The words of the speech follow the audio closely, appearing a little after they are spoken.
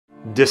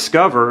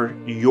Discover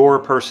your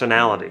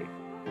personality.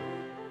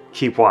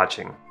 Keep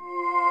watching.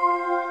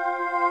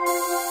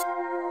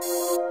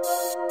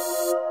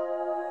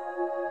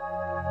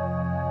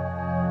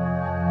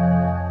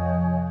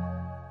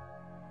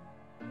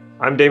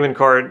 I'm Damon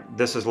Card,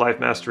 this is Life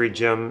Mastery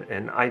Gym,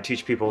 and I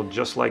teach people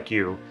just like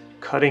you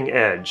cutting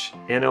edge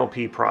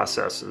NLP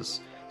processes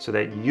so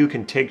that you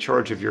can take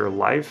charge of your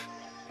life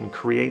and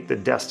create the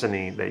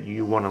destiny that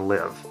you want to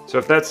live. So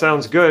if that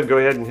sounds good, go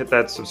ahead and hit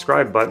that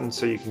subscribe button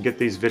so you can get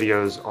these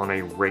videos on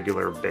a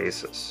regular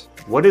basis.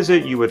 What is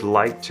it you would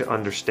like to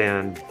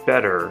understand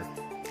better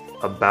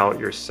about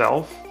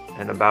yourself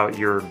and about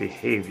your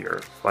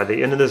behavior? By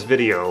the end of this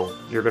video,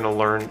 you're going to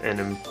learn an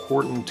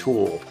important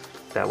tool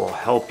that will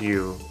help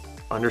you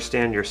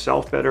understand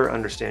yourself better,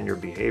 understand your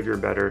behavior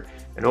better,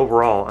 and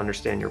overall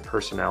understand your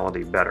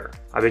personality better.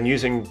 I've been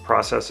using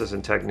processes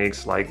and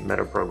techniques like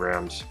Meta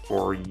Programs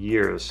for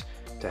years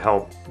to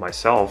help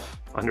myself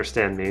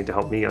understand me, to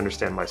help me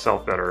understand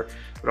myself better,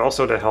 but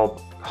also to help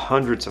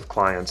hundreds of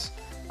clients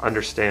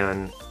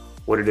understand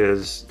what it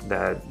is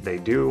that they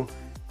do,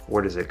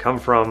 where does it come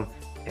from,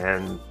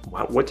 and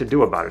what to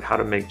do about it, how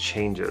to make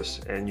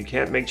changes. And you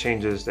can't make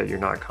changes that you're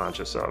not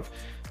conscious of.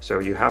 So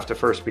you have to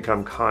first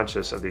become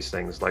conscious of these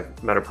things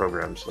like Meta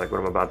Programs, like what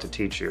I'm about to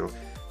teach you,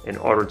 in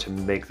order to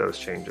make those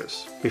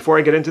changes. Before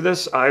I get into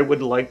this, I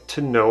would like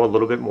to know a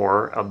little bit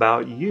more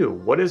about you.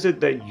 What is it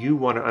that you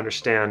want to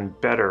understand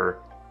better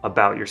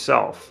about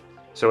yourself?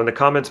 So in the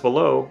comments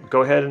below,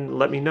 go ahead and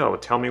let me know.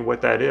 Tell me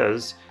what that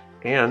is,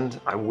 and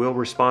I will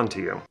respond to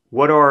you.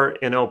 What are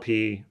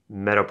NLP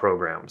Meta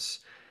Programs?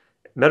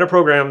 Meta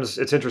Programs,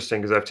 it's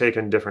interesting because I've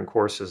taken different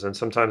courses, and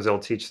sometimes they'll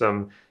teach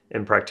them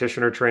in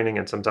practitioner training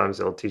and sometimes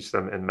they'll teach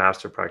them in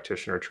master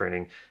practitioner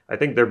training. I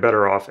think they're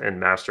better off in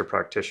master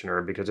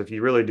practitioner because if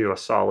you really do a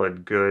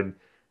solid, good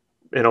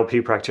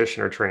NLP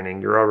practitioner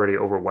training, you're already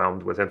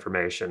overwhelmed with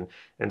information.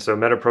 And so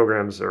Meta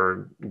Programs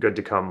are good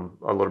to come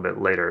a little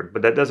bit later,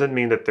 but that doesn't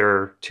mean that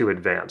they're too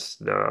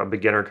advanced. A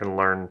beginner can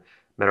learn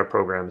Meta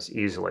Programs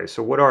easily.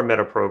 So what are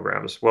Meta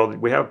Programs? Well,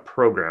 we have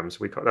programs.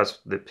 That's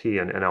the P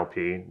in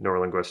NLP,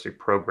 Neuro-Linguistic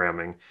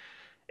Programming.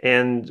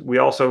 And we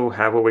also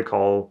have what we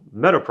call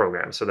Meta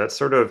Programs. So that's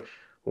sort of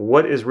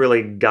what is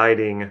really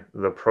guiding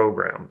the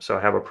program. So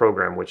I have a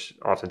program which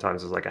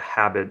oftentimes is like a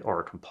habit or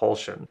a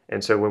compulsion.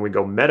 And so when we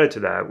go meta to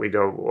that, we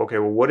go, okay,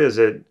 well, what is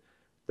it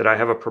that I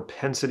have a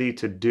propensity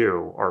to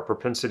do? Or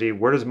propensity,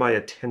 where does my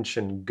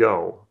attention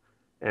go?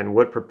 And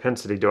what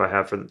propensity do I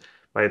have for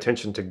my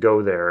attention to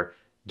go there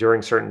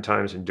during certain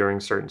times and during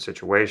certain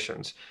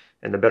situations?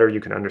 And the better you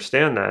can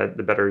understand that,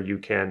 the better you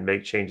can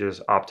make changes,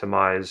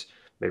 optimize,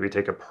 maybe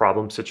take a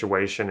problem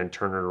situation and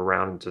turn it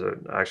around into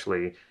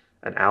actually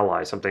an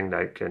ally, something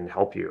that can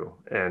help you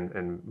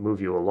and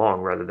move you along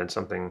rather than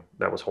something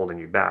that was holding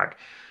you back.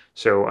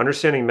 So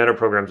understanding Meta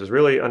Programs is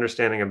really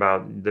understanding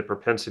about the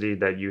propensity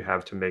that you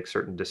have to make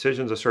certain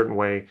decisions a certain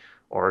way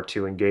or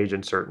to engage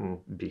in certain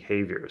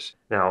behaviors.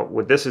 Now,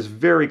 what this is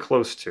very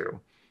close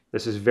to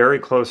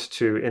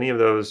any of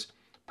those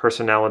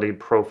personality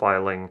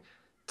profiling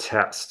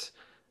tests.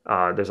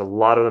 There's a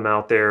lot of them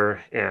out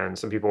there, and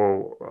some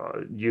people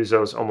use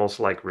those almost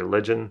like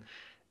religion.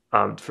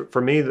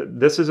 For me,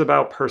 this is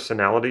about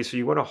personality, so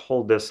you want to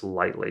hold this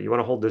lightly. You want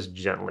to hold this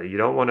gently. You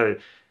don't want to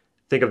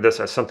think of this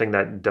as something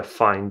that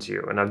defines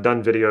you. And I've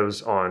done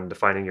videos on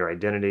defining your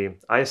identity.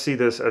 I see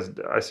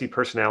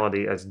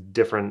personality as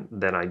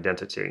different than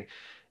identity.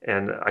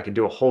 And I could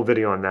do a whole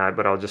video on that,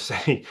 but I'll just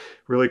say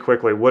really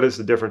quickly, what is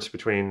the difference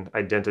between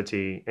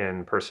identity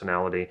and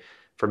personality?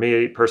 For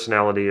me,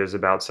 personality is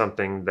about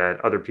something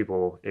that other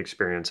people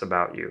experience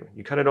about you.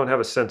 You kind of don't have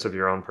a sense of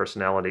your own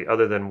personality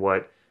other than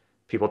what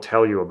people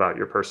tell you about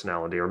your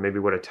personality, or maybe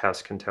what a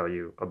test can tell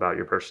you about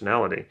your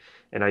personality.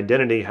 And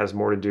identity has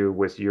more to do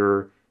with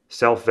your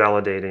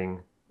self-validating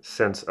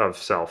sense of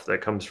self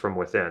that comes from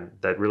within,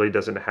 that really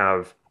doesn't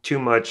have too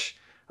much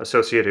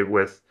associated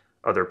with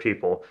other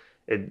people.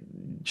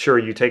 Sure,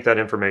 you take that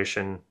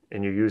information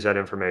and you use that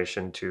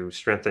information to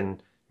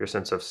strengthen your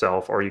sense of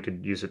self, or you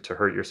could use it to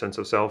hurt your sense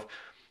of self.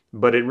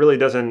 But it really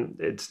doesn't,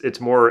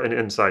 it's more an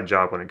inside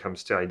job when it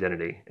comes to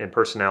identity. And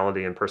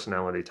personality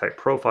type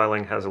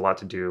profiling has a lot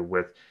to do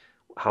with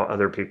how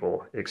other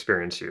people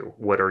experience you.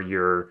 What are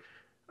your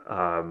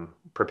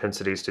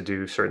propensities to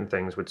do certain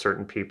things with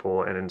certain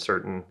people and in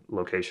certain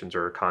locations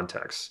or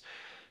contexts.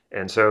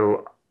 And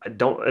so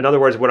in other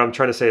words, what I'm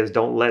trying to say is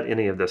don't let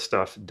any of this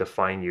stuff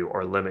define you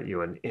or limit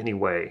you in any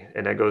way.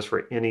 And that goes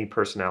for any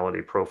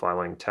personality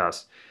profiling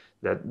test.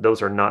 That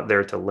those are not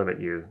there to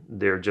limit you.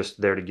 They're just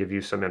there to give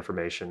you some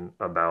information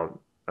about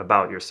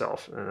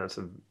yourself. And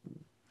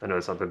I know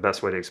that's not the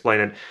best way to explain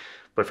it,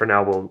 but for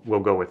now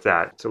we'll go with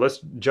that. So let's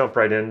jump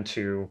right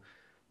into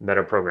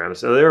Meta Programs.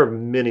 So there are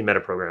many Meta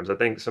Programs. I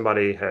think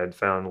somebody had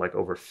found like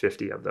over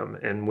 50 of them.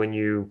 And when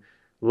you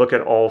look at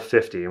all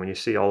 50, when you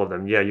see all of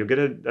them, yeah, you get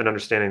an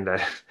understanding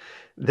that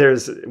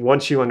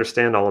once you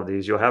understand all of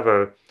these, you'll have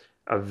a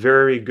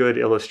very good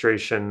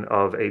illustration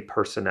of a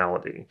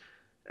personality.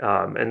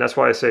 And that's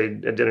why I say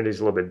identity is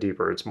a little bit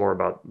deeper. It's more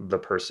about the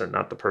person,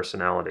 not the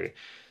personality.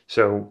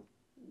 So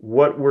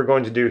what we're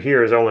going to do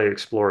here is only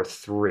explore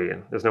 3.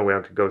 There's no way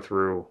I could go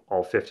through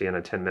all 50 in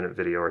a 10-minute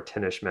video or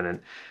 10-ish minute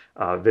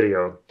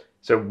video.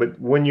 So, but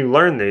when you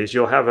learn these,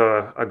 you'll have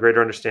a greater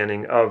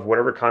understanding of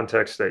whatever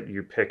context that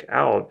you pick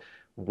out,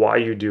 why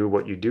you do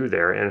what you do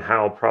there, and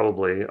how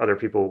probably other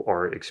people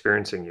are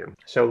experiencing you.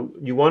 So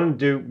you want to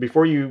do,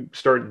 before you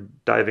start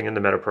diving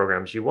into meta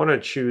programs, you want to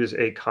choose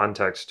a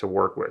context to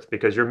work with,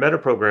 because your meta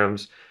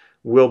programs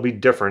will be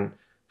different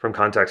from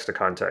context to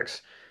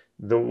context.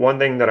 The one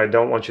thing that I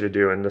don't want you to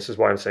do, and this is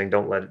why I'm saying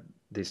don't let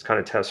these kind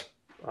of tests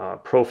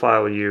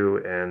profile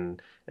you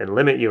and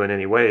limit you in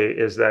any way,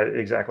 is that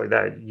exactly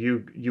that.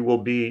 Your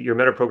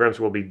meta programs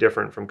will be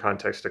different from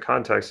context to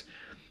context.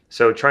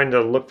 So trying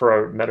to look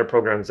for meta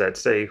programs that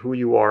say who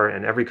you are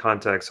in every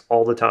context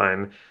all the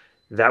time,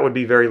 that would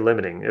be very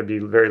limiting. It'd be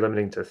very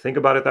limiting to think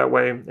about it that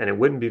way, and it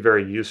wouldn't be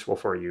very useful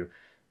for you.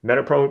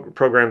 Meta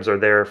programs are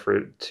there for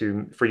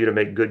you to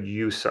make good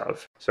use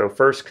of. So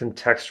first,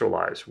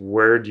 contextualize.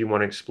 Where do you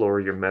want to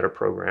explore your meta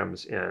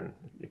programs in?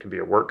 It could be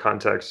a work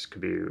context, it could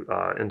be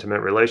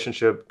intimate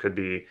relationship, could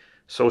be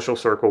social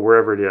circle,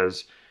 wherever it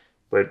is,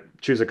 but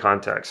choose a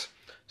context.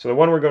 So the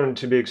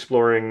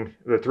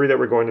 3 that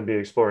we're going to be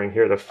exploring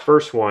here, the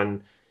first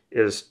one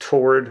is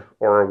toward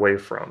or away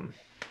from.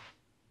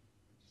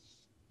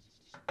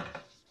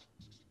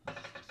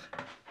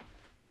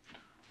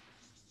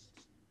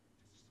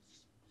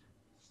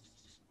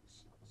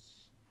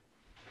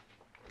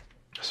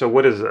 So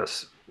what is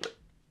this?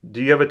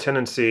 Do you have a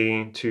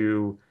tendency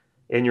to,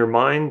 in your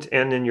mind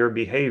and in your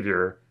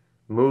behavior,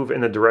 move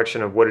in the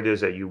direction of what it is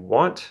that you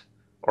want,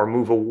 or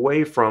move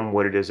away from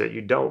what it is that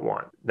you don't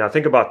want? Now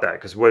think about that,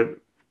 because what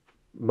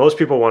most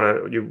people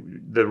want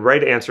to, the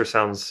right answer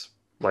sounds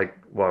like,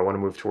 well, I want to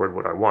move toward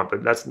what I want,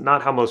 but that's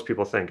not how most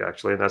people think,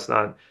 actually. And that's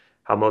not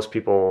how most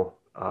people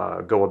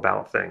go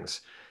about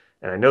things.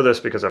 And I know this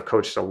because I've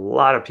coached a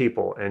lot of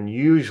people, and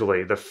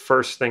usually the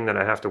first thing that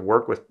I have to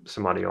work with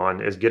somebody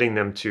on is getting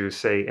them to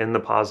say in the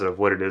positive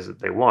what it is that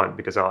they want,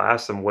 because I'll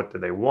ask them what do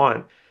they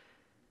want,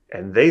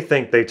 and they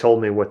think they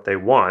told me what they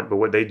want, but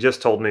what they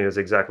just told me is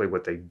exactly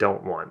what they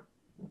don't want.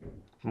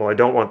 Well, I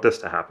don't want this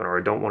to happen, or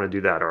I don't want to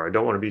do that, or I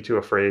don't want to be too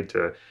afraid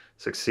to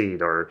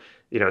succeed, or,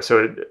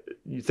 so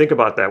you think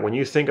about that. When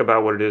you think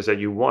about what it is that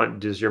you want,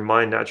 does your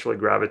mind naturally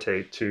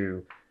gravitate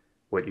to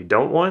what you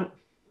don't want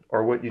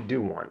or what you do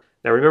want?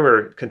 Now,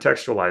 remember,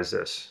 contextualize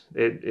this.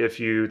 If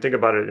you think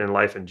about it in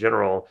life in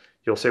general,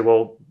 you'll say,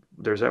 well,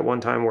 there's that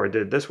one time where I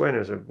did it this way, and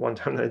there's that one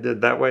time that I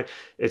did that way.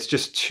 It's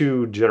just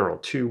too general,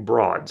 too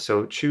broad.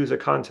 So choose a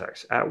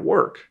context. At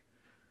work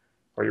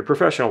or your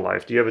professional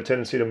life, do you have a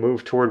tendency to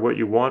move toward what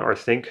you want, or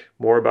think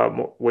more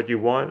about what you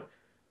want,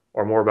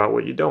 or more about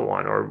what you don't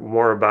want, or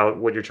more about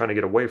what you're trying to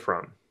get away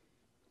from?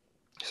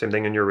 Same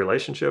thing in your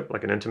relationship,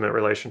 like an intimate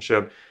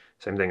relationship.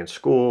 Same thing in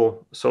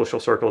school, social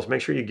circles.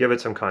 Make sure you give it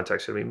some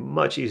context. It'll be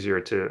much easier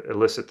to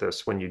elicit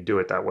this when you do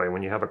it that way,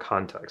 when you have a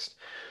context.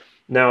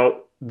 Now,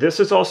 this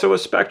is also a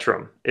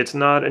spectrum. It's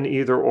not an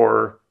either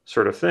or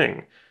sort of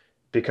thing,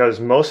 because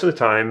most of the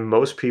time,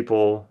 most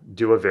people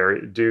do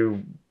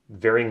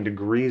varying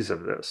degrees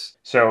of this.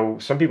 So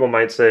some people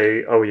might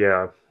say, oh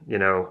yeah,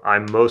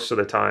 I'm most of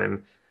the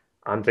time,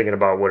 I'm thinking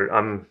about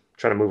I'm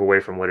trying to move away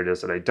from what it is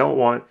that I don't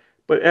want,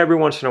 but every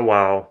once in a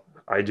while,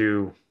 I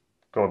do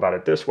go about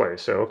it this way.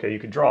 So, okay, you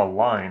could draw a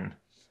line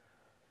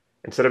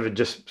instead of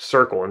just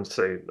circle and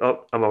say,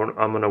 oh,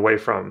 I'm an away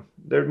from.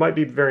 There might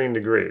be varying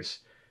degrees,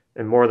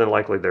 and more than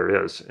likely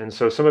there is. And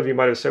so some of you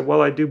might have said,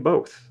 well, I do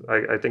both.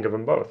 I think of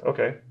them both.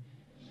 Okay,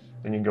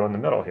 then you can go in the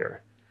middle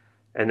here.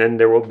 And then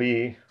there will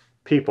be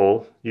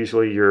people,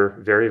 usually your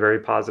very, very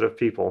positive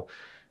people,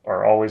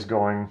 are always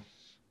going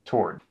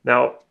toward.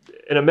 Now,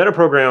 in a meta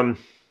program,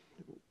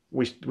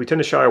 we tend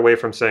to shy away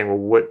from saying, well,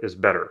 what is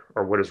better,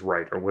 or what is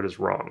right, or what is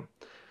wrong?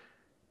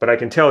 But I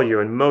can tell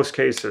you, in most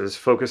cases,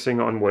 focusing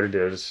on what it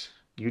is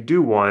you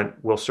do want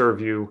will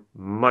serve you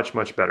much,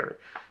 much better,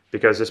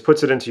 because this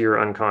puts it into your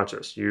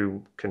unconscious.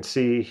 You can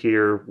see,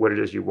 hear what it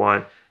is you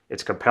want.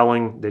 It's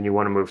compelling, then you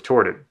want to move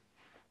toward it.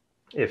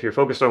 If you're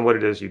focused on what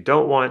it is you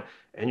don't want,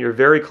 and you're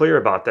very clear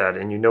about that,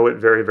 and you know it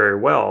very, very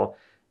well,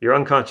 your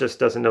unconscious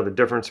doesn't know the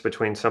difference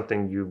between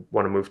something you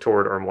want to move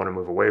toward or want to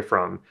move away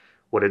from.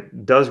 What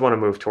it does want to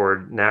move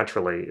toward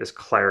naturally is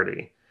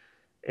clarity,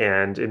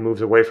 and it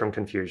moves away from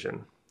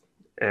confusion,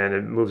 and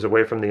it moves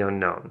away from the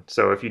unknown.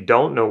 So if you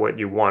don't know what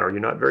you want, or you're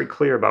not very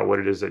clear about what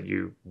it is that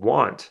you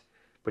want,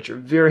 but you're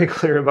very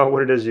clear about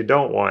what it is you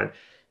don't want,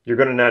 you're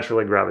going to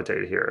naturally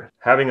gravitate here.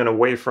 Having an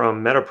away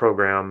from meta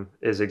program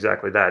is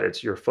exactly that.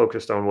 It's you're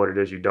focused on what it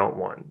is you don't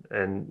want.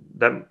 And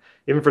that,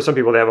 even for some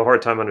people, they have a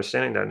hard time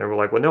understanding that. And they're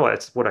like, well, no,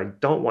 it's what I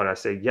don't want. I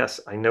say,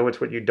 yes, I know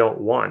it's what you don't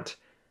want,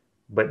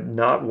 but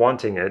not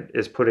wanting it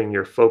is putting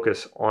your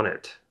focus on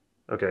it.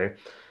 Okay.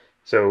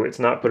 So it's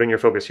not putting your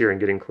focus here and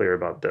getting clear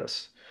about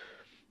this.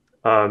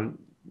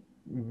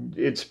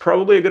 It's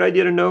probably a good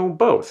idea to know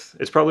both.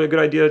 It's probably a good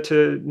idea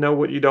to know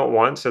what you don't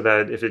want, so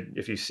that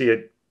if you see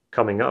it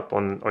coming up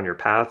on your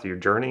path, your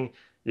journey,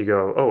 you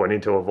go, oh, I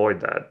need to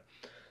avoid that.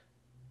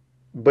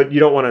 but you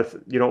don't want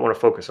to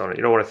focus on it.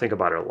 You don't want to think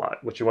about it a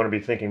lot. What you want to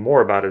be thinking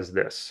more about is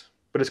this.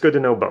 But it's good to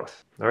know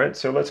both. All right,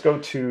 so let's go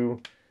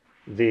to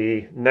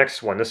the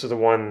next one. This is the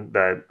one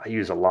that I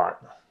use a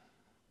lot.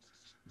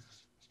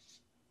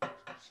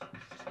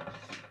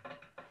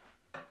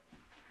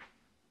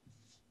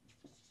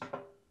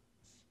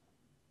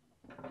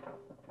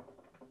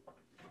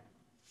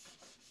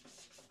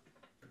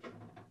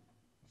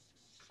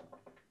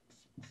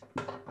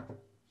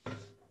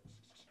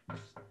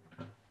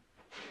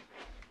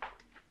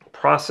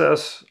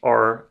 Process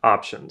or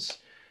options.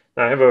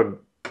 Now I have a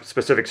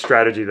specific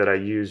strategy that I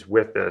use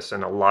with this,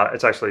 and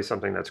it's actually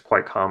something that's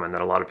quite common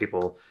that a lot of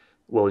people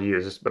will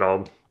use, but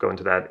I'll go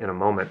into that in a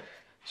moment.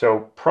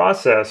 So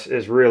process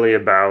is really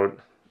about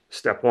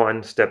step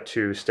 1, step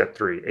 2, step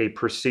 3, a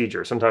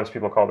procedure. Sometimes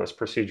people call this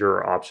procedure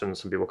or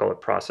options. Some people call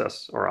it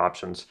process or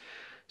options.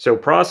 So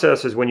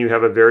process is when you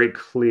have a very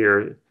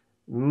clear,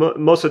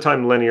 most of the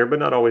time linear, but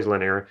not always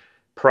linear,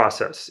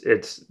 process.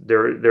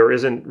 There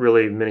isn't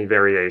really many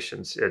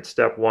variations. It's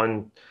steps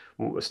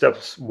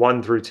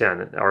 1 through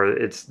 10, or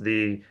it's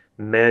the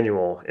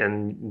manual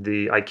and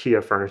the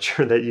IKEA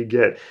furniture that you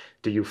get.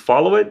 Do you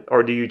follow it,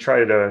 or do you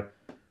try to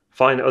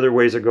find other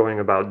ways of going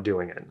about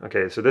doing it?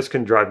 Okay, so this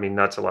can drive me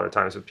nuts a lot of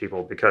times with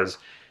people, because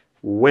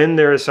when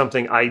there is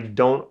something I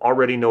don't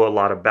already know a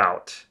lot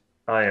about,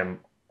 I am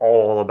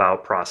all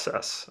about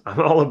process. I'm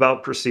all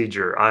about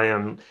procedure.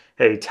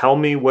 Hey, tell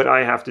me what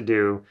I have to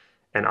do,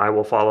 and I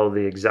will follow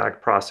the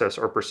exact process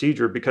or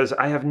procedure, because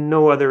I have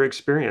no other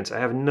experience. I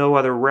have no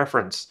other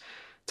reference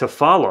to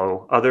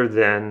follow other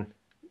than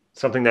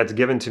something that's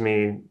given to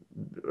me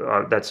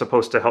that's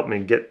supposed to help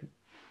me get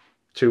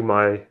to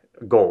my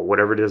goal,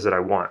 whatever it is that I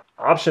want.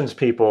 Options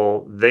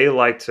people, they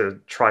like to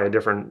try a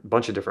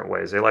bunch of different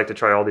ways. They like to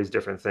try all these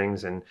different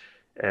things, and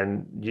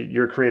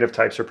your creative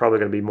types are probably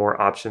going to be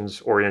more options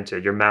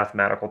oriented. Your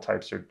mathematical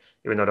types are,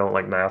 even though I don't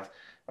like math,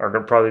 are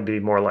going to probably be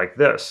more like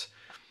this.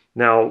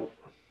 Now,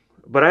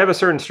 but I have a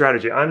certain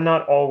strategy. I'm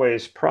not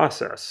always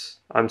process.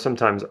 I'm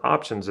sometimes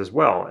options as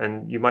well.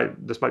 And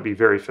this might be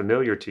very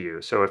familiar to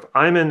you. So if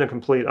I'm in a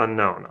complete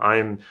unknown,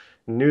 I'm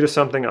new to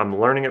something, I'm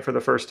learning it for the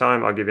first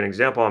time. I'll give you an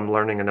example. I'm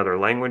learning another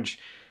language.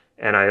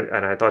 And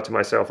I thought to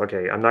myself,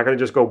 okay, I'm not going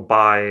to just go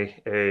buy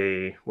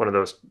one of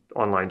those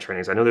online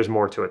trainings. I know there's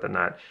more to it than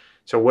that.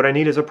 So what I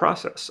need is a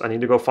process. I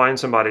need to go find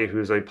somebody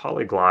who's a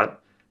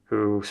polyglot,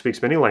 who speaks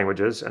many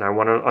languages, and I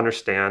want to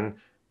understand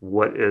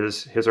what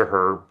is his or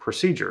her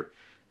procedure.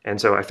 And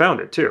so I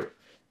found it too.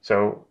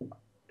 So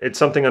it's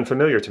something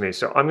unfamiliar to me.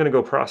 So I'm going to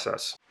go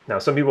process. Now,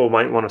 some people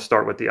might want to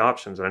start with the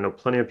options. And I know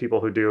plenty of people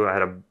who do. I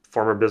had a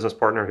former business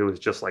partner who was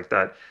just like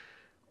that.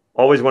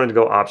 Always wanted to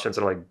go options.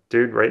 And I'm like,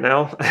 dude, right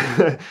now,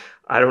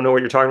 I don't know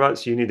what you're talking about.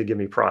 So you need to give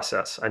me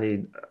process. I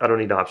don't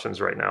need options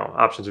right now.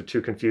 Options are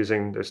too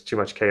confusing. There's too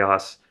much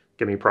chaos.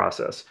 Give me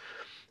process.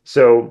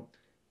 So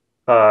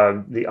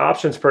the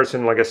options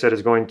person, like I said,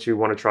 is going to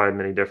want to try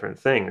many different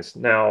things.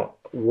 Now,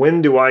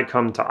 when do I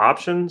come to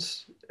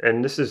options?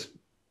 And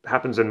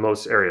happens in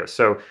most areas.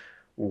 So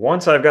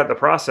once I've got the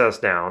process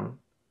down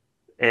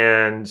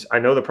and I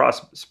know the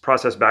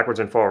process backwards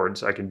and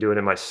forwards, I can do it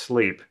in my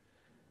sleep.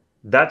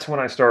 That's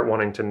when I start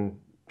wanting to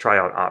try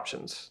out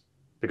options,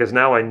 because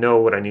now I know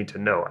what I need to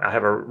know. I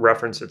have a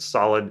reference. It's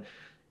solid.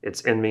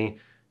 It's in me.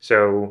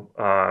 So,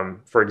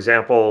 for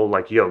example,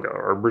 like yoga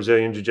or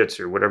Brazilian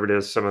Jiu-Jitsu, whatever it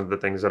is, some of the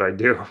things that I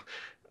do,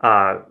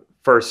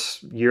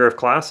 first year of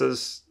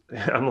classes,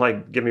 I'm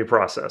like, give me a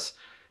process.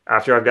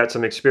 After I've got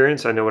some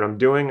experience, I know what I'm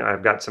doing,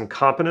 I've got some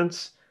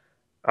competence,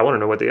 I want to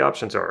know what the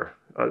options are.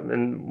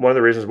 And one of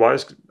the reasons why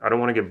is I don't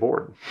want to get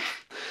bored.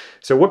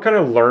 So what kind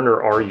of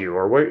learner are you?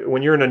 Or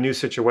when you're in a new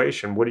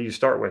situation, what do you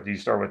start with? Do you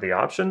start with the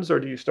options, or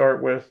do you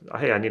start with,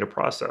 hey, I need a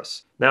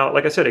process? Now,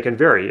 like I said, it can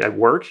vary. At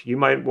work, you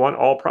might want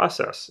all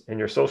process. In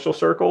your social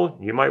circle,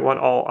 you might want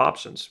all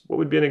options. What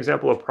would be an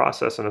example of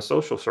process in a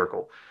social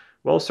circle?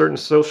 Well, certain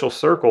social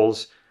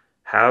circles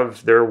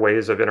have their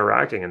ways of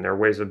interacting and their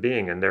ways of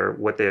being and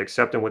what they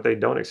accept and what they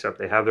don't accept.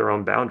 They have their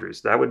own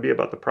boundaries. That would be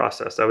about the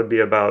process. That would be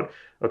about,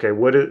 okay,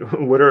 what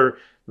are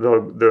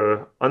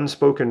the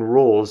unspoken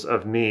rules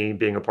of me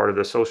being a part of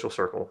the social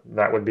circle?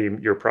 That would be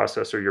your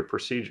process or your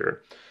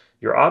procedure.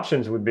 Your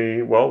options would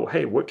be, well,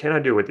 hey, what can I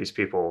do with these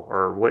people?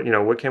 Or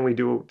what can we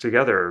do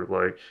together?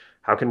 Like,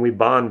 how can we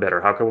bond better?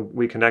 How can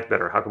we connect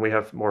better? How can we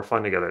have more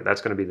fun together?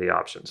 That's going to be the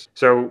options.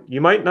 So you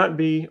might not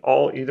be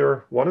all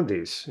either one of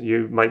these.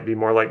 You might be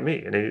more like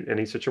me. In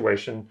any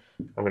situation,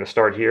 I'm going to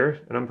start here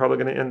and I'm probably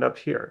going to end up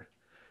here.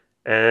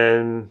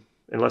 And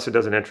unless it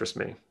doesn't interest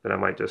me, then I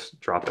might just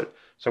drop it.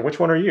 So which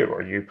one are you?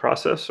 Are you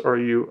process or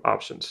are you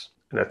options?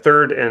 And the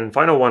third and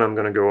final one I'm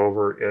going to go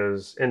over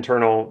is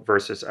internal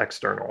versus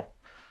external.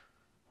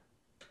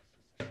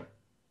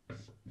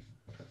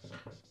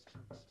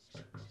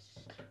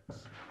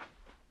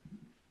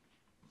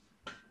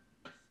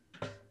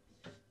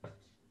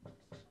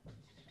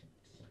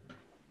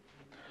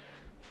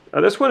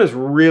 This one is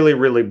really,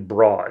 really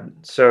broad.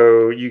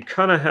 So you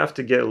kind of have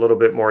to get a little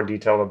bit more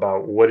detailed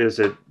about what is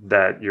it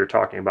that you're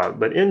talking about.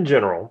 But in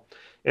general,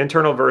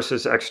 internal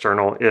versus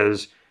external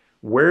is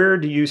Where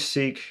do you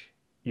seek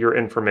your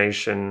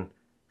information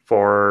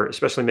for,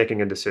 especially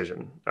making a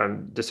decision?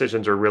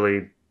 Decisions are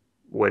really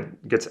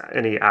what gets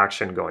any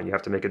action going. You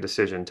have to make a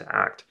decision to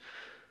act.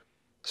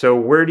 So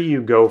where do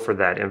you go for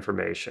that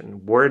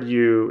information? Where do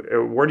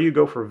you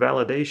go for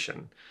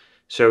validation?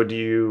 So do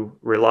you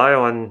rely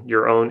on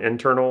your own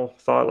internal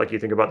thought? Like you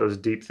think about those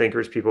deep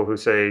thinkers, people who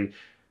say,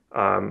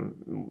 um,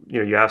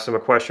 you ask them a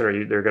question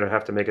or they're going to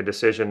have to make a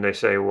decision. They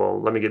say,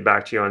 well, let me get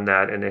back to you on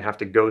that. And they have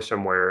to go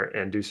somewhere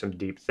and do some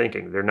deep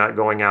thinking. They're not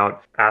going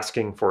out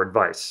asking for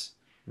advice.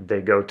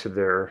 They go to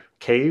their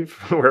cave,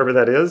 wherever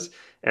that is,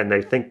 and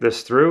they think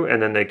this through,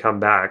 and then they come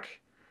back.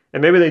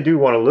 And maybe they do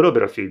want a little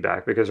bit of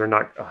feedback because they're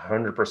not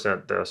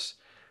 100% this.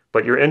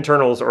 But your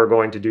internals are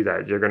going to do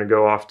that. You're going to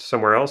go off to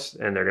somewhere else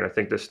and they're going to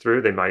think this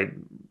through. They might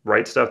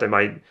write stuff. They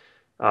might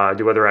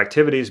do other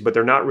activities, but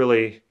they're not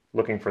really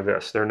looking for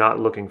this. They're not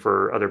looking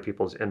for other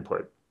people's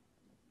input.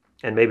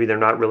 And maybe they're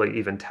not really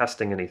even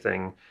testing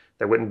anything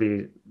that wouldn't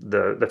be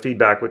the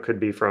feedback, what could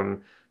be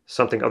from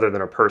something other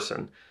than a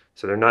person.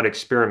 So they're not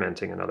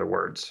experimenting, in other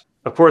words.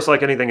 Of course,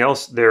 like anything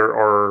else, there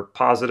are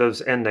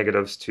positives and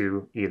negatives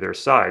to either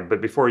side.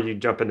 But before you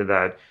jump into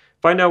that,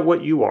 find out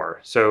what you are.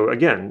 So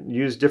again,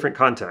 use different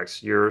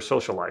contexts, your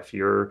social life,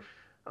 your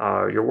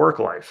work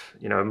life.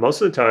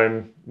 Most of the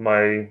time,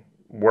 my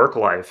work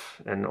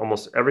life and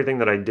almost everything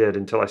that I did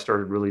until I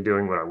started really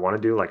doing what I want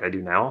to do, like I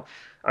do now,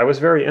 I was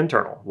very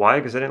internal. Why?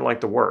 Because I didn't like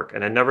the work.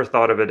 And I never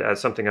thought of it as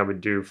something I would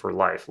do for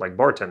life, like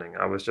bartending.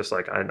 I was just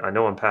like, I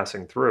know I'm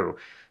passing through.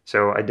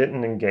 So I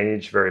didn't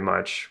engage very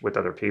much with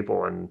other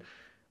people, and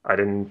I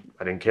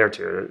didn't care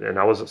to. And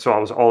I was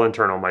all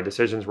internal. My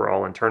decisions were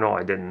all internal.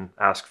 I didn't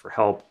ask for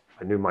help.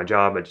 I knew my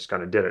job. I just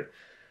kind of did it.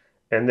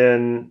 And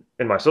then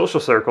in my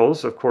social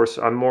circles, of course,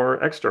 I'm more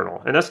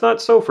external. And that's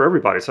not so for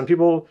everybody. Some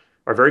people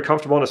are very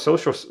comfortable in a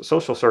social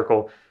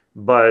circle,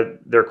 but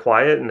they're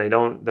quiet and they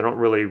don't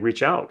really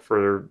reach out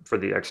for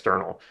the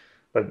external.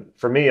 But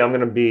for me, I'm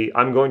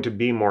going to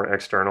be more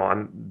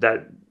external.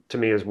 That to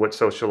me is what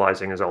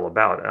socializing is all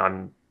about.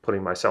 I'm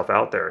putting myself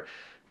out there.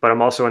 But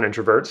I'm also an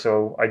introvert,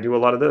 so I do a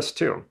lot of this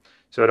too.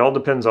 So it all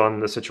depends on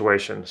the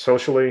situation.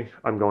 Socially,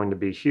 I'm going to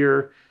be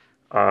here.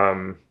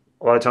 A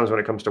lot of times when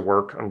it comes to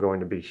work, I'm going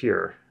to be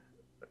here.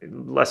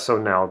 Less so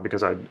now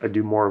because I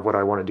do more of what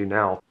I want to do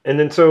now. And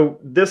then so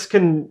this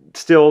can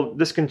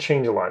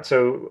change a lot.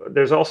 So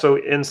there's also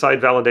inside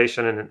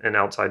validation and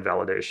outside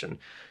validation.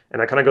 And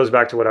that kind of goes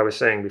back to what I was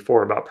saying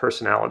before about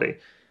personality.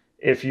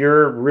 If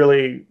you're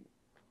really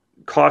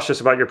cautious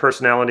about your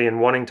personality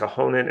and wanting to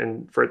hone it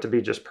and for it to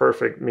be just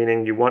perfect,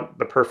 meaning you want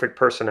the perfect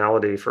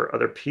personality for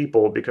other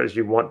people because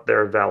you want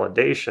their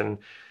validation,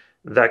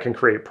 that can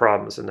create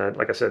problems. And that,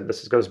 like I said,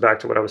 this goes back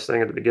to what I was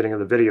saying at the beginning of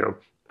the video.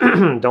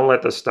 Don't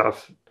let this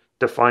stuff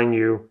define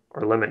you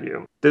or limit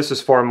you. This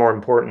is far more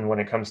important when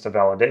it comes to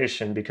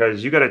validation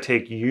because you got to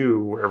take you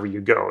wherever you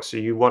go. So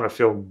you want to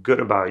feel good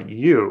about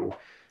you.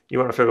 You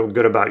want to feel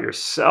good about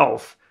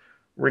yourself,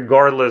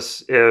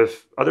 regardless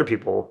if other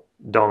people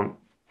don't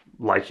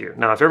like you.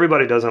 Now, if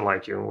everybody doesn't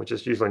like you, which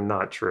is usually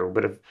not true,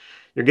 but if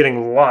you're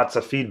getting lots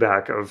of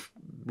feedback of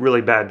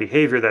really bad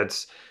behavior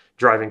that's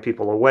driving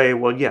people away,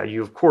 well, yeah,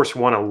 you of course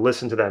want to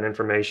listen to that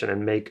information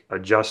and make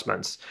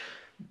adjustments.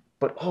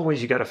 But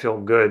always you got to feel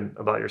good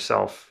about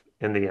yourself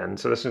in the end.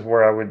 So this is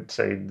where I would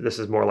say this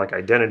is more like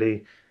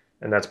identity,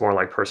 and that's more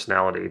like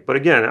personality. But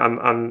again,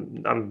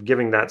 I'm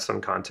giving that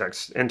some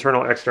context.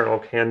 Internal, external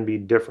can be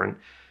different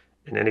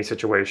in any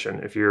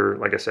situation. If you're,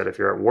 like I said, if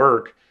you're at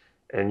work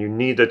and you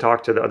need to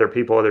talk to the other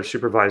people, other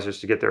supervisors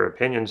to get their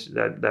opinions,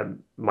 that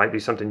might be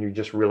something you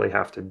just really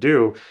have to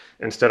do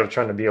instead of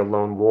trying to be a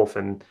lone wolf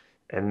and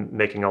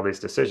making all these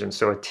decisions.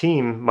 So a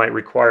team might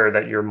require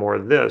that you're more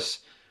this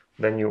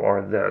than you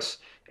are this.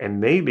 And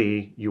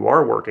maybe you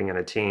are working in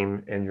a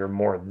team and you're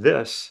more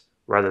this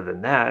rather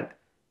than that,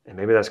 and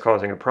maybe that's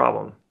causing a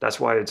problem.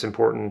 That's why it's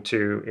important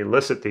to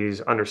elicit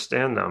these,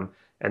 understand them,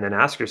 and then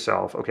ask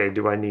yourself, okay,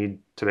 do I need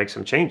to make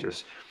some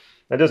changes?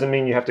 That doesn't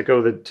mean you have to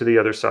go to the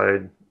other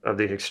side of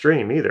the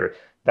extreme either.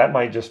 That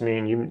might just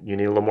mean you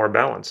need a little more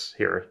balance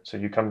here. So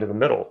you come to the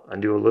middle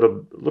and do a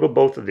little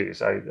both of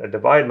these. I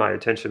divide my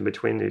attention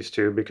between these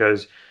two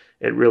because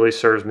it really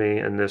serves me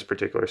in this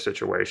particular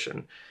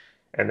situation.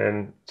 And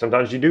then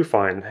sometimes you do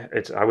find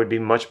I would be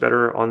much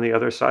better on the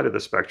other side of the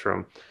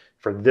spectrum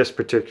for this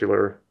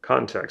particular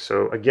context.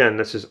 So again,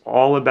 this is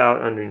all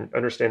about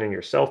understanding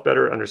yourself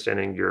better,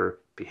 understanding your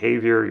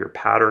behavior, your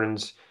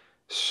patterns,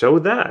 so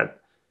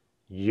that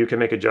you can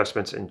make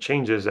adjustments and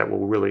changes that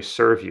will really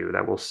serve you,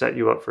 that will set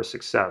you up for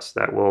success,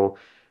 that will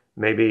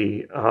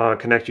maybe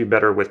connect you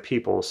better with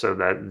people so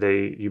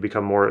that you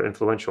become more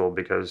influential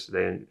because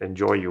they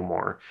enjoy you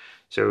more.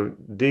 So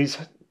these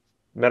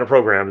meta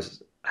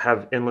programs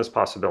have endless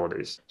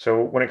possibilities. So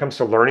when it comes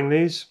to learning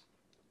these,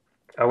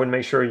 I would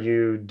make sure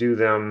you do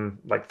them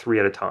like 3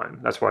 at a time.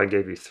 That's why I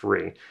gave you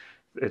 3.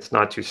 It's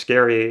not too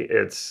scary.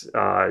 It's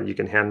you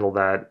can handle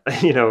that,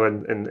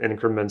 in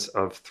increments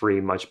of 3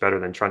 much better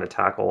than trying to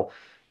tackle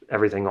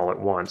everything all at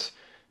once.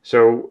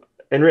 So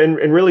And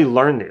really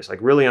learn these, like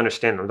really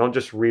understand them. Don't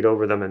just read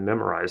over them and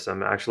memorize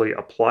them. Actually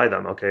apply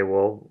them. Okay,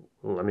 well,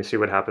 let me see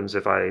what happens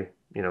if I,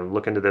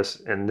 look into this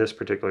in this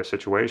particular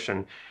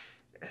situation,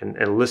 and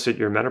elicit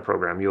your meta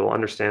program. You'll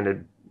understand it,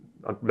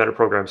 a meta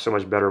program, so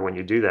much better when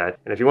you do that.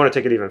 And if you want to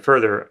take it even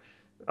further,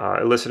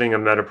 eliciting a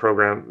meta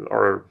program,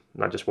 or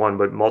not just one,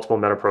 but multiple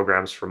meta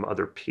programs from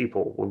other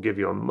people, will give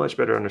you a much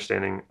better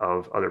understanding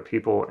of other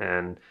people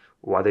and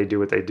why they do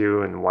what they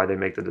do and why they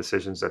make the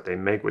decisions that they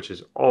make, which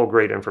is all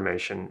great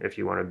information if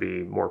you want to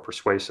be more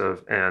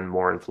persuasive and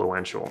more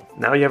influential.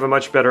 Now you have a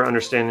much better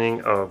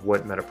understanding of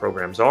what meta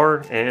programs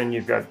are, and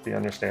you've got the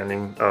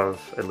understanding of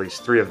at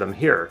least 3 of them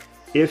here.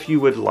 If you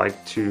would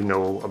like to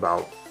know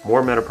about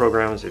more meta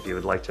programs, if you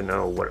would like to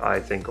know what I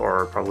think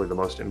are probably the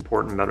most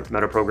important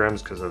meta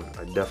programs, because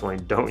I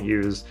definitely don't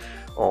use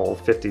all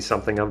 50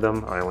 something of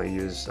them, I only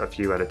use a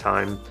few at a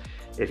time.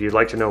 If you'd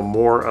like to know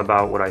more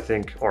about what I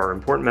think are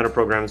important meta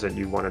programs that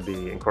you want to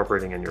be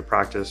incorporating in your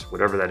practice,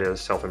 whatever that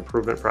is,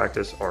 self-improvement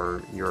practice,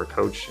 or you're a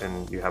coach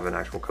and you have an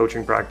actual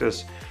coaching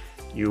practice,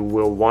 you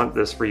will want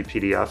this free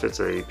PDF. It's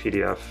a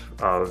PDF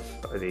of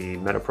the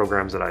meta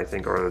programs that I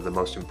think are the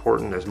most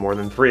important. There's more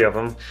than 3 of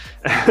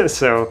them.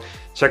 So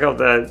check out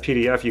that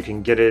PDF. You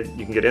can get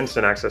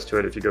instant access to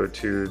it if you go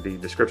to the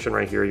description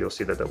right here. You'll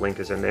see that the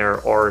link is in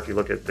there. Or if you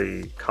look at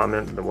the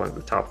comment,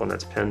 the top one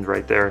that's pinned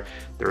right there,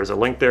 there is a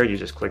link there. You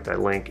just click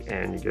that link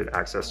and you get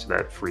access to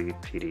that free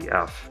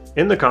PDF.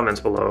 In the comments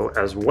below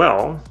as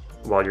well,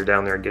 while you're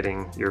down there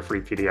getting your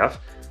free PDF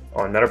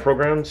on meta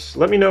programs,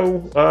 let me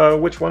know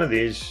which one of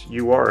these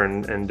you are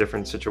in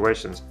different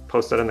situations.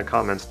 Post that in the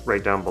comments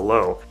right down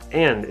below.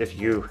 And if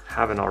you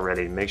haven't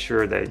already, make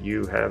sure that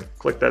you have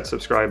clicked that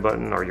subscribe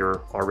button, or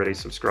you're already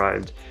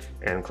subscribed,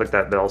 and click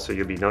that bell so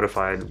you'll be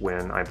notified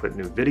when I put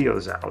new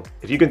videos out.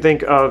 If you can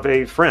think of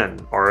a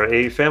friend or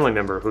a family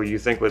member who you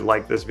think would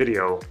like this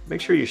video,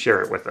 make sure you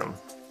share it with them.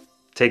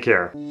 Take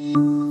care.